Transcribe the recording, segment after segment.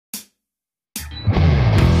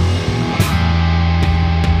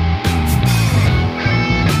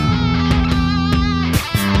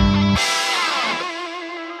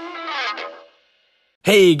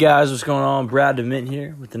Hey guys, what's going on? Brad DeMint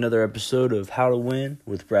here with another episode of How to Win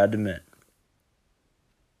with Brad DeMint.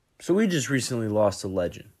 So we just recently lost a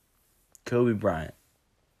legend, Kobe Bryant,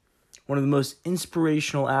 one of the most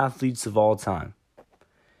inspirational athletes of all time.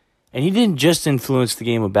 And he didn't just influence the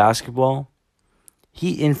game of basketball,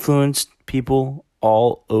 he influenced people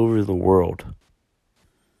all over the world.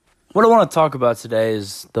 What I want to talk about today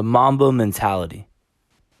is the Mamba mentality.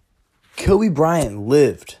 Kobe Bryant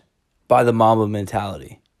lived by the Mamba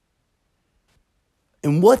mentality.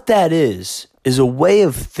 And what that is a way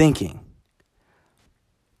of thinking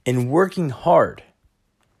and working hard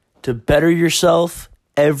to better yourself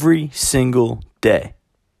every single day.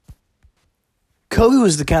 Kobe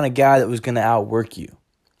was the kind of guy that was going to outwork you.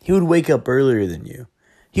 He would wake up earlier than you.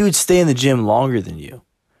 He would stay in the gym longer than you.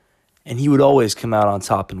 And he would always come out on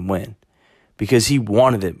top and win because he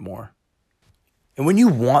wanted it more. And when you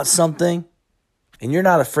want something and you're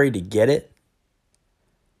not afraid to get it,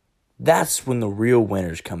 that's when the real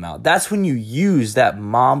winners come out. That's when you use that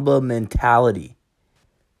Mamba mentality.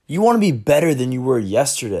 You want to be better than you were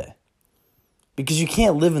yesterday because you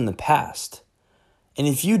can't live in the past. And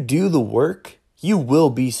if you do the work, you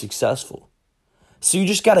will be successful. So you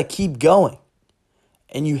just got to keep going.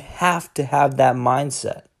 And you have to have that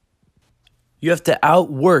mindset. You have to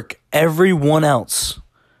outwork everyone else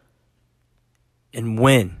and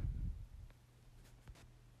win.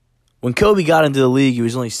 When Kobe got into the league, he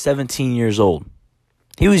was only 17 years old.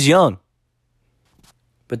 He was young.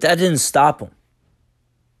 But that didn't stop him.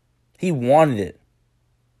 He wanted it.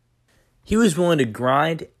 He was willing to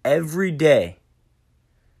grind every day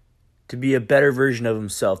to be a better version of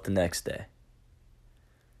himself the next day.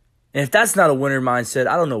 And if that's not a winner mindset,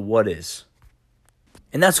 I don't know what is.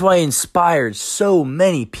 And that's why he inspired so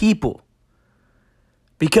many people.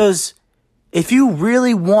 Because if you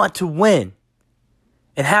really want to win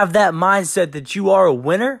and have that mindset that you are a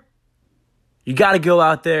winner, you got to go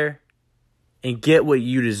out there and get what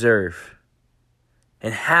you deserve.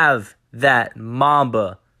 And have that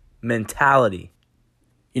Mamba mentality.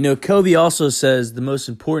 You know, Kobe also says the most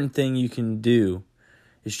important thing you can do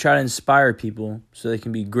is try to inspire people so they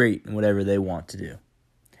can be great in whatever they want to do.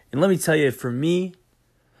 And let me tell you, for me,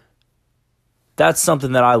 that's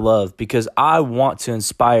something that I love because I want to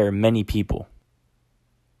inspire many people.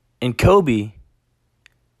 And Kobe,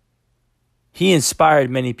 he inspired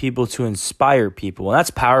many people to inspire people, and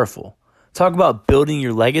that's powerful. Talk about building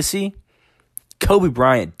your legacy. Kobe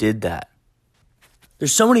Bryant did that.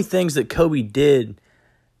 There's so many things that Kobe did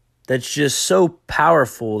that's just so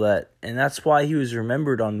powerful and that's why he was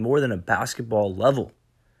remembered on more than a basketball level.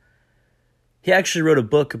 He actually wrote a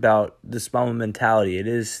book about this Mamba mentality.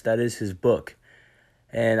 That is his book.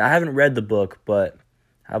 And I haven't read the book, but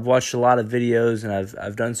I've watched a lot of videos and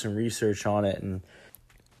I've done some research on it, and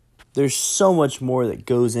there's so much more that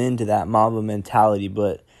goes into that Mamba mentality,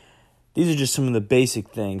 but these are just some of the basic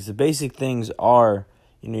things. The basic things are,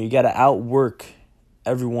 you got to outwork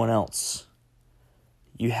everyone else.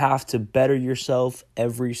 You have to better yourself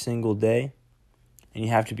every single day, and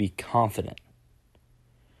you have to be confident.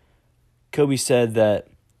 Kobe said that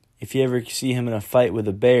if you ever see him in a fight with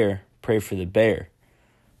a bear, pray for the bear.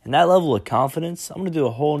 And that level of confidence, I'm going to do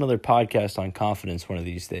a whole nother podcast on confidence one of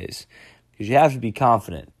these days, because you have to be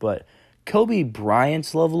confident. But Kobe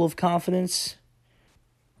Bryant's level of confidence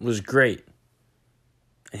was great.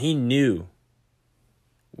 And he knew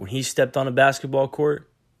when he stepped on a basketball court,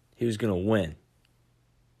 he was going to win.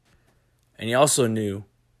 And he also knew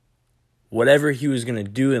whatever he was going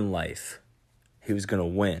to do in life, he was going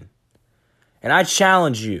to win. And I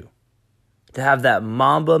challenge you to have that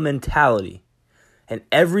Mamba mentality in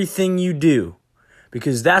everything you do,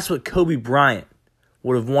 because that's what Kobe Bryant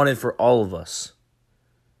would have wanted for all of us.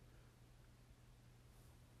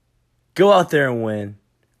 Go out there and win.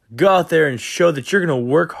 Go out there and show that you're going to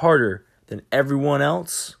work harder than everyone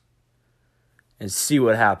else and see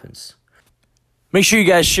what happens. Make sure you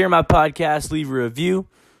guys share my podcast, leave a review.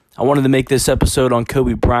 I wanted to make this episode on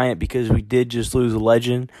Kobe Bryant because we did just lose a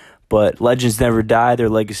legend, but legends never die. Their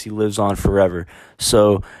legacy lives on forever.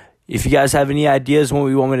 So if you guys have any ideas on what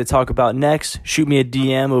you want me to talk about next, shoot me a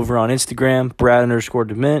DM over on Instagram,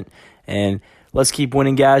 Brad_DeMint, and let's keep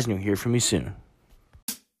winning, guys, and you'll hear from me soon.